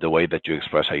 the way that you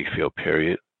express how you feel,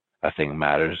 period, I think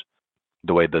matters.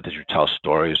 The way that you tell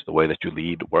stories, the way that you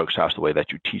lead workshops, the way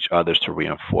that you teach others to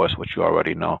reinforce what you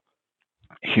already know.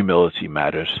 Humility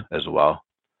matters as well.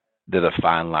 There's a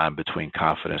fine line between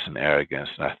confidence and arrogance,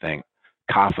 and I think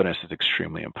confidence is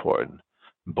extremely important.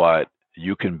 but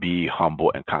you can be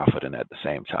humble and confident at the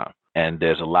same time. And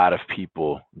there's a lot of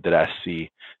people that I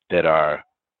see that are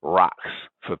rocks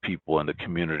for people in the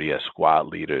community as squad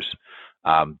leaders,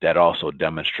 that also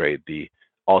demonstrate the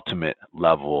ultimate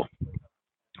level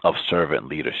of servant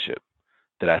leadership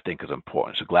that I think is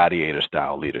important. It's a gladiator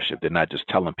style leadership. They're not just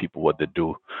telling people what to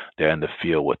do, they're in the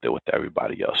field with it with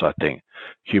everybody else. So I think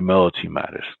humility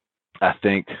matters. I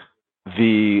think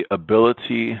the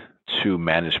ability to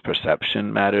manage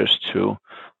perception matters too,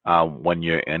 when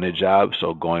you're in a job.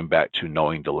 So going back to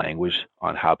knowing the language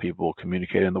on how people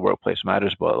communicate in the workplace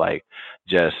matters. But like,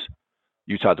 just,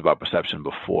 you talked about perception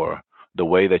before. The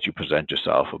way that you present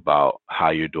yourself about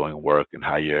how you're doing work and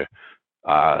how you're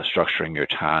structuring your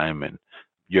time and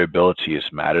your abilities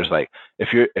matters. Like,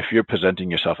 if you're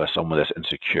presenting yourself as someone that's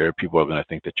insecure, people are going to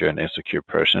think that you're an insecure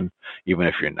person, even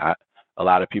if you're not. A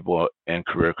lot of people in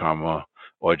Career Karma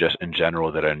or just in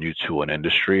general that are new to an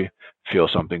industry feel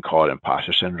something called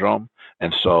imposter syndrome,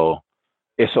 and so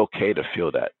it's okay to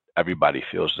feel that. Everybody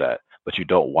feels that, but you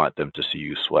don't want them to see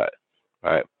you sweat,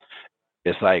 right?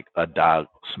 It's like a dog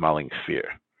smelling fear,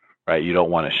 right? You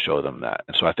don't want to show them that.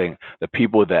 And so I think the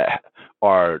people that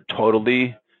are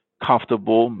totally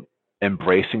comfortable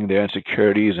embracing their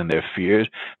insecurities and their fears,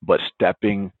 but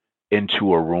stepping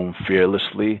into a room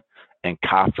fearlessly and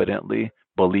confidently,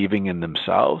 believing in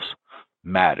themselves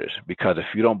matters. Because if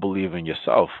you don't believe in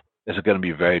yourself, it's going to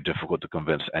be very difficult to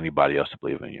convince anybody else to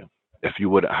believe in you. If you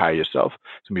wouldn't hire yourself,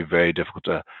 it's going to be very difficult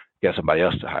to get somebody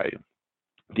else to hire you.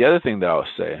 The other thing that I would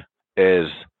say is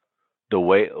the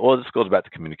way, well, this goes back to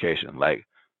communication, like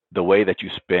the way that you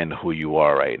spin who you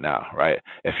are right now, right?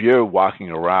 If you're walking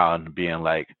around being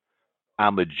like,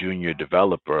 I'm a junior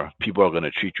developer, people are going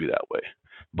to treat you that way.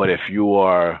 But if you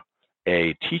are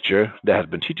a teacher that has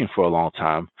been teaching for a long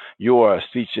time, you are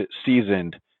a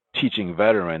seasoned teaching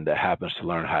veteran that happens to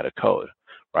learn how to code,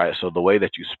 right? So the way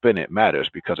that you spin it matters,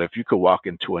 because if you could walk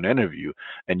into an interview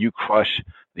and you crush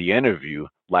the interview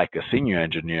like a senior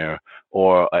engineer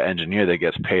or an engineer that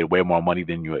gets paid way more money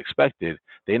than you expected,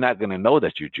 they're not going to know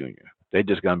that you're junior. They're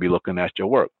just going to be looking at your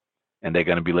work, and they're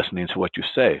going to be listening to what you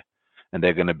say, and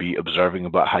they're going to be observing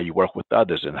about how you work with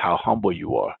others and how humble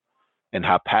you are and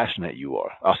how passionate you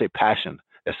are. I'll say passion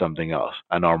is something else.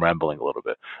 I know I'm rambling a little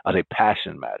bit. I'll say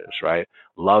passion matters, right?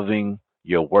 Loving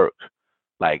your work,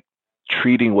 like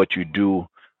treating what you do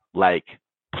like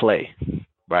play,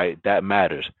 right? That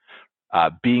matters.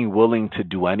 Being willing to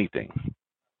do anything,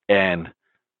 and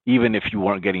even if you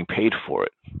weren't getting paid for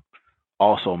it,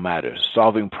 also matters.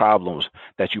 Solving problems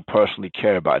that you personally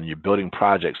care about, and you're building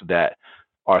projects that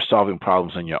are solving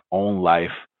problems in your own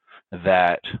life,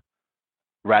 that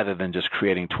rather than just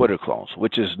creating Twitter clones,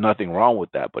 which is nothing wrong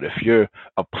with that. But if you're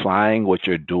applying what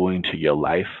you're doing to your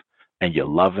life and you're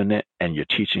loving it and you're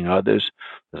teaching others,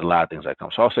 there's a lot of things that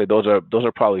come. So I'll say those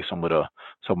are probably some of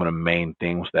the main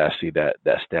things that I see that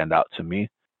stand out to me.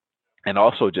 And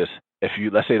also, just, if you,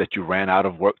 let's say that you ran out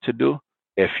of work to do,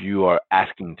 if you are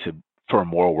asking to for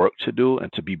more work to do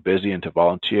and to be busy and to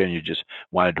volunteer, and you just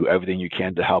want to do everything you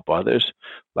can to help others,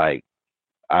 like,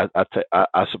 I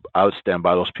would stand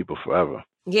by those people forever.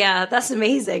 Yeah, that's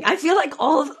amazing. I feel like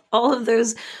all of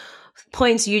those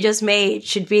points you just made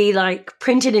should be like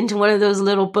printed into one of those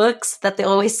little books that they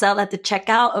always sell at the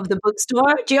checkout of the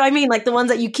bookstore. Do you know what I mean? Like the ones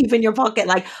that you keep in your pocket,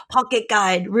 like Pocket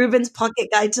Guide, Ruben's Pocket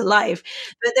Guide to Life.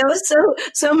 But there was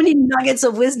so many nuggets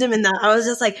of wisdom in that. I was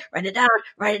just like, write it down,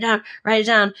 write it down, write it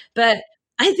down. But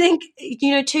I think,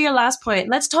 to your last point,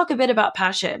 let's talk a bit about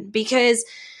passion, because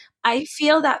I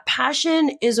feel that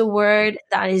passion is a word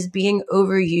that is being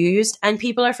overused, and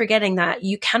people are forgetting that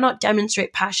you cannot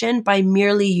demonstrate passion by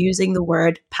merely using the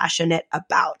word passionate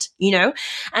about.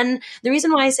 And the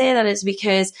reason why I say that is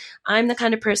because I'm the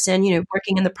kind of person,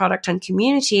 working in the product and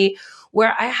community,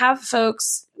 where I have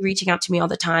folks reaching out to me all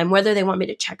the time, whether they want me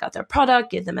to check out their product,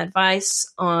 give them advice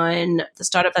on the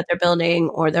startup that they're building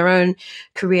or their own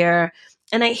career.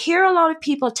 And I hear a lot of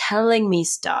people telling me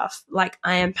stuff like,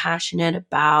 I am passionate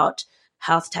about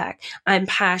health tech. I'm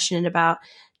passionate about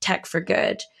tech for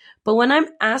good. But when I'm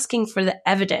asking for the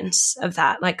evidence of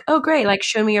that, like, oh, great, like,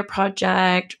 show me your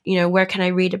project, where can I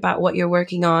read about what you're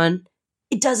working on?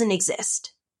 It doesn't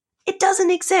exist. It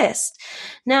doesn't exist.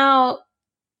 Now,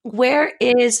 where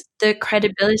is the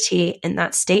credibility in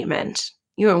that statement?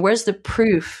 Where's the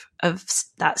proof of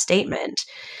that statement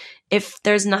if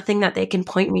there's nothing that they can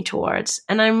point me towards?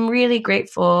 And I'm really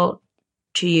grateful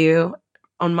to you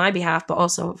on my behalf, but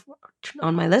also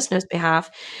on my listeners'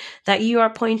 behalf, that you are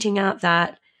pointing out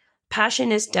that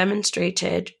passion is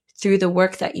demonstrated through the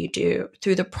work that you do,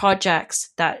 through the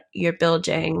projects that you're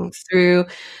building, through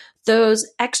those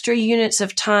extra units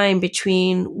of time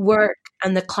between work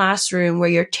and the classroom where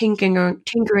you're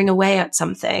tinkering away at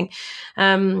something.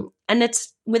 And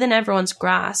it's within everyone's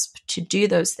grasp to do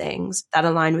those things that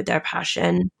align with their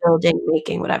passion, building,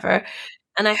 making, whatever.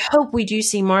 And I hope we do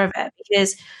see more of it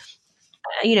because,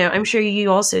 I'm sure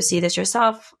you also see this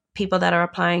yourself, people that are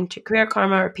applying to Career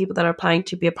Karma or people that are applying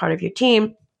to be a part of your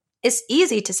team. It's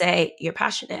easy to say you're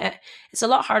passionate. It's a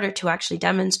lot harder to actually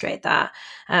demonstrate that.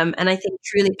 And I think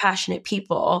truly passionate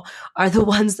people are the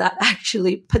ones that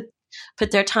actually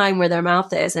put their time where their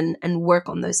mouth is and work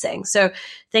on those things. So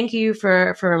thank you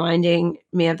for reminding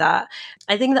me of that.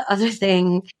 I think the other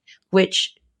thing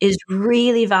which is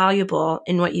really valuable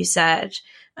in what you said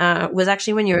was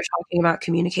actually when you were talking about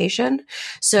communication.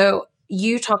 So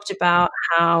you talked about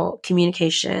how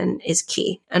communication is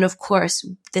key. And of course,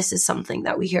 this is something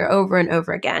that we hear over and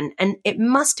over again. And it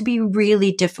must be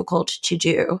really difficult to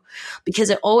do because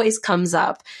it always comes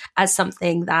up as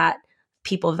something that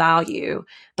people value,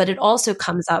 but it also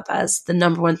comes up as the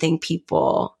number one thing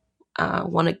people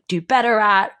want to do better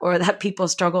at or that people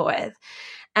struggle with.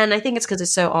 And I think it's because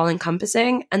it's so all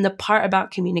encompassing. And the part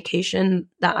about communication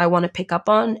that I want to pick up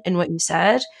on in what you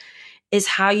said is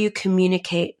how you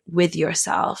communicate with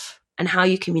yourself and how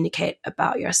you communicate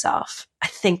about yourself. I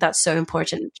think that's so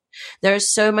important. There's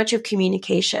so much of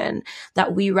communication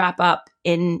that we wrap up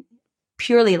in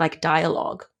purely like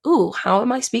dialogue. Ooh, how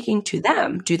am I speaking to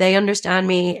them? Do they understand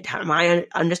me? How am I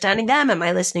understanding them? Am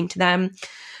I listening to them?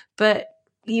 But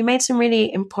you made some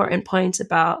really important points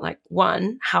about like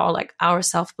one, how like our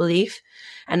self-belief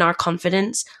and our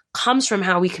confidence comes from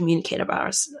how we communicate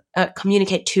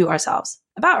communicate to ourselves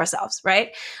about ourselves,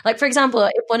 right? Like, for example,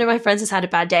 if one of my friends has had a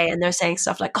bad day and they're saying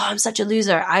stuff like, oh, I'm such a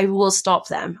loser, I will stop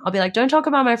them. I'll be like, don't talk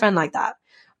about my friend like that.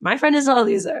 My friend is not a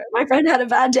loser. My friend had a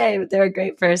bad day, but they're a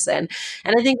great person.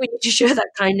 And I think we need to show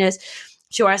that kindness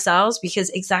to ourselves because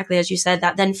exactly as you said,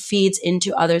 that then feeds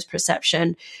into others'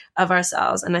 perception of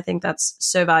ourselves. And I think that's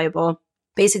so valuable.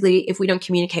 Basically, if we don't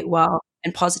communicate well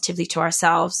and positively to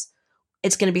ourselves,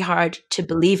 it's going to be hard to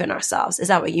believe in ourselves. Is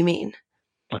that what you mean?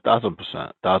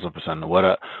 1,000%.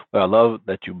 What I love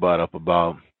that you brought up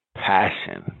about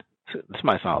passion. This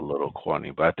might sound a little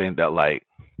corny, but I think that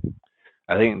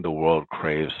I think the world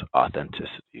craves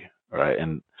authenticity, right?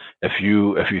 And if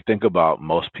you think about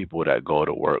most people that go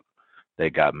to work, they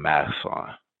got masks on,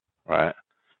 right?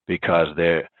 Because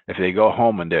if they go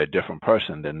home and they're a different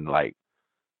person, then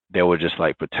they were just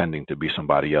pretending to be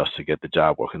somebody else to get the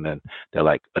job work, and then they're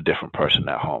like a different person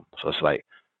at home. So it's like,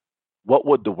 what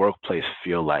would the workplace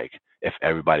feel like if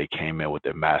everybody came in with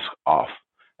their mask off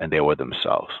and they were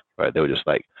themselves, right? They were just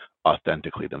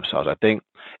authentically themselves. I think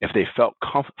if they felt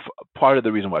comfortable, part of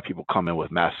the reason why people come in with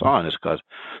masks on is because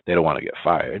they don't want to get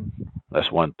fired.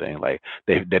 That's one thing.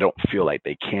 They don't feel like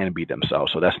they can be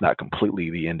themselves. So that's not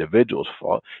completely the individual's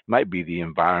fault. It might be the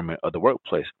environment of the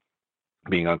workplace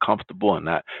being uncomfortable and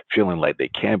not feeling like they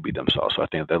can be themselves. So I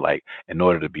think that in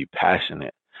order to be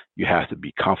passionate, you have to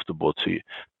be comfortable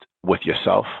with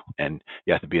yourself, and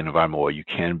you have to be in an environment where you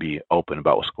can be open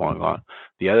about what's going on.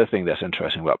 The other thing that's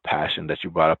interesting about passion that you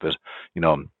brought up is,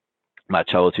 my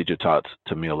cello teacher taught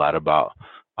to me a lot about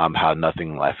how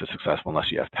nothing in life is successful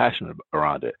unless you have passion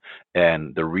around it.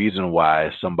 And the reason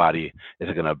why somebody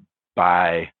is going to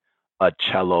buy a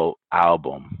cello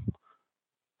album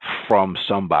from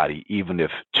somebody, even if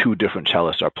two different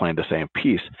cellists are playing the same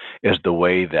piece, is the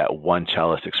way that one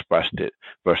cellist expressed it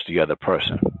versus the other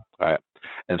person, right?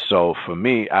 And so for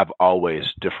me, I've always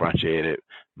differentiated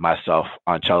myself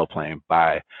on cello playing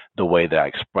by the way that I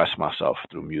express myself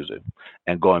through music.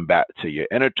 And going back to your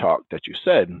inner talk that you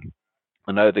said,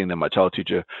 another thing that my cello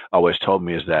teacher always told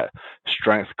me is that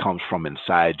strength comes from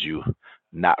inside you,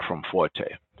 not from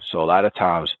forte. So a lot of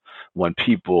times when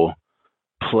people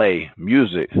play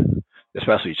music,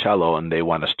 especially cello, and they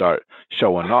want to start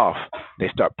showing off, they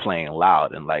start playing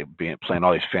loud and playing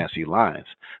all these fancy lines.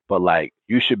 But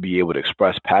you should be able to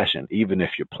express passion even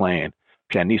if you're playing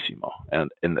pianissimo and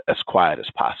as quiet as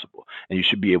possible. And you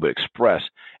should be able to express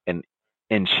and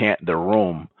enchant the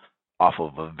room off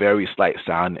of a very slight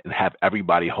sound and have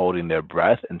everybody holding their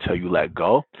breath until you let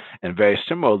go. And very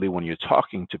similarly, when you're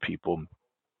talking to people,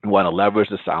 you want to leverage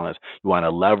the silence. You want to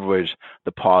leverage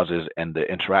the pauses and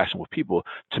the interaction with people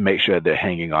to make sure they're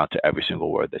hanging on to every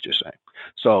single word that you're saying.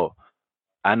 So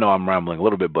I know I'm rambling a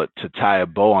little bit, but to tie a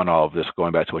bow on all of this,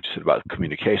 going back to what you said about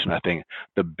communication, I think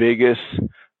the biggest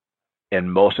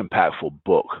and most impactful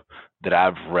book that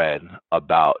I've read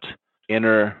about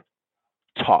inner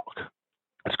talk,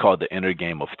 it's called The Inner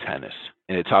Game of Tennis.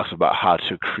 And it talks about how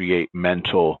to create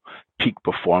mental peak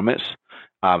performance.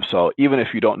 So even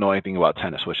if you don't know anything about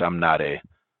tennis, which I'm not a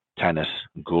tennis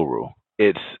guru,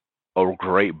 it's a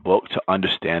great book to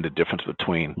understand the difference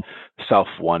between self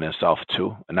one and self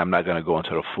two. And I'm not going to go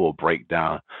into the full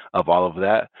breakdown of all of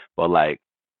that, but like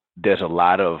there's a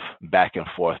lot of back and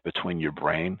forth between your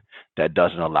brain that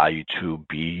doesn't allow you to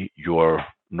be your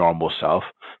normal self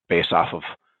based off of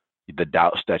the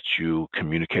doubts that you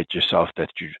communicate yourself that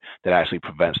actually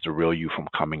prevents the real you from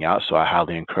coming out. So I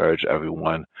highly encourage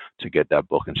everyone to get that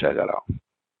book and check that out.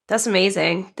 That's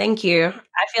amazing. Thank you.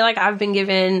 I feel like I've been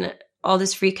given all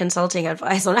this free consulting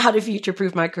advice on how to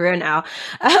future-proof my career now.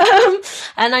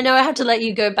 And I know I have to let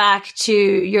you go back to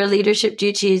your leadership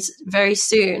duties very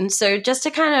soon. So just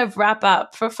to kind of wrap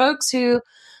up, for folks who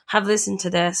have listened to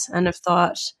this and have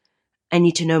thought, I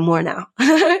need to know more now,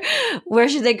 where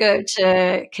should they go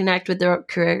to connect with the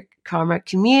Career Karma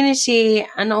community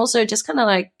and also just kind of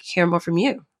like hear more from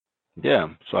you? Yeah,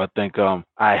 so I think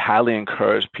I highly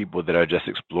encourage people that are just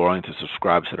exploring to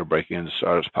subscribe to the Breaking Into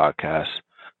Startups podcast,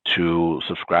 to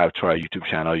subscribe to our YouTube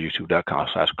channel,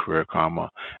 youtube.com/Career Karma.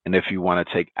 And if you want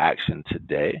to take action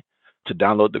today, to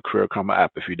download the Career Karma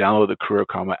app. If you download the Career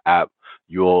Karma app,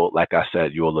 like I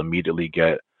said, you'll immediately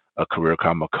get a Career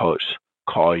Karma coach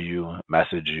call you,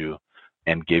 message you,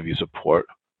 and give you support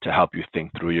to help you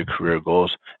think through your career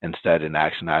goals and set an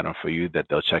action item for you that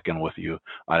they'll check in with you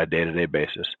on a day-to-day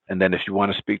basis. And then if you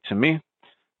want to speak to me,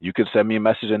 you can send me a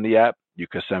message in the app. You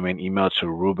can send me an email to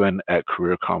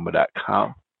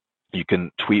ruben@careerkarma.com. You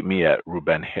can tweet me at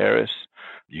Ruben Harris.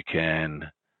 You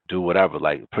can do whatever.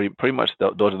 Like pretty much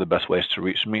those are the best ways to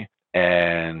reach me.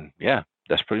 And yeah,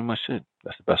 that's pretty much it.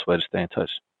 That's the best way to stay in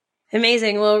touch.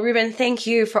 Amazing. Well, Ruben, thank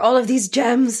you for all of these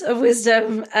gems of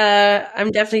wisdom.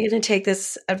 I'm definitely going to take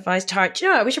this advice to heart. You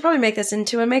know what? We should probably make this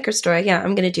into a maker story. Yeah,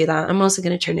 I'm going to do that. I'm also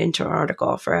going to turn it into an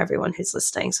article for everyone who's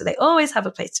listening, so they always have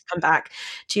a place to come back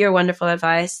to your wonderful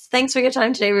advice. Thanks for your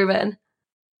time today, Ruben.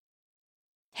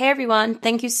 Hey, everyone.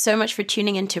 Thank you so much for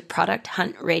tuning into Product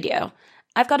Hunt Radio.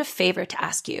 I've got a favor to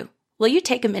ask you. Will you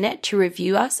take a minute to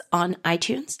review us on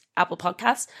iTunes, Apple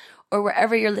Podcasts, or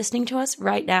wherever you're listening to us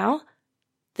right now?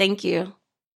 Thank you.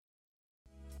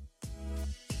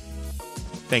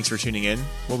 Thanks for tuning in.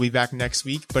 We'll be back next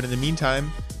week, but in the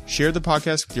meantime, share the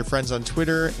podcast with your friends on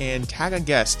Twitter and tag a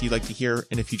guest you'd like to hear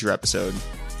in a future episode.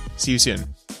 See you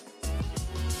soon.